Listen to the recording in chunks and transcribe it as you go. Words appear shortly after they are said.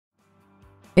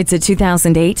It's a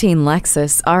 2018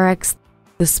 Lexus RX.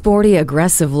 The sporty,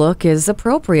 aggressive look is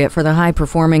appropriate for the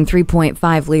high-performing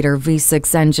 3.5-liter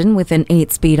V6 engine with an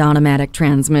 8-speed automatic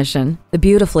transmission. The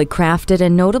beautifully crafted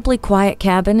and notably quiet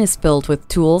cabin is filled with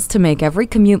tools to make every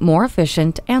commute more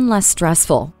efficient and less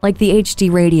stressful, like the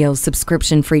HD radio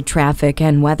subscription-free traffic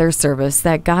and weather service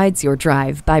that guides your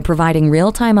drive by providing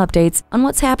real-time updates on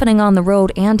what's happening on the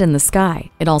road and in the sky.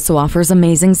 It also offers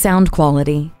amazing sound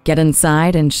quality. Get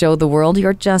inside and show the world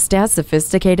you're just as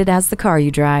sophisticated as the car you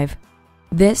drive.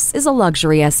 This is a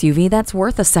luxury SUV that's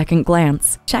worth a second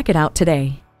glance. Check it out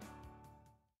today.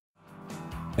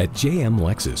 At JM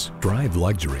Lexus, drive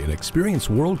luxury and experience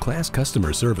world-class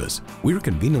customer service. We're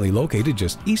conveniently located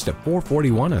just east of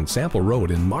 441 on Sample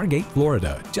Road in Margate,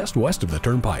 Florida, just west of the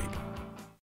Turnpike.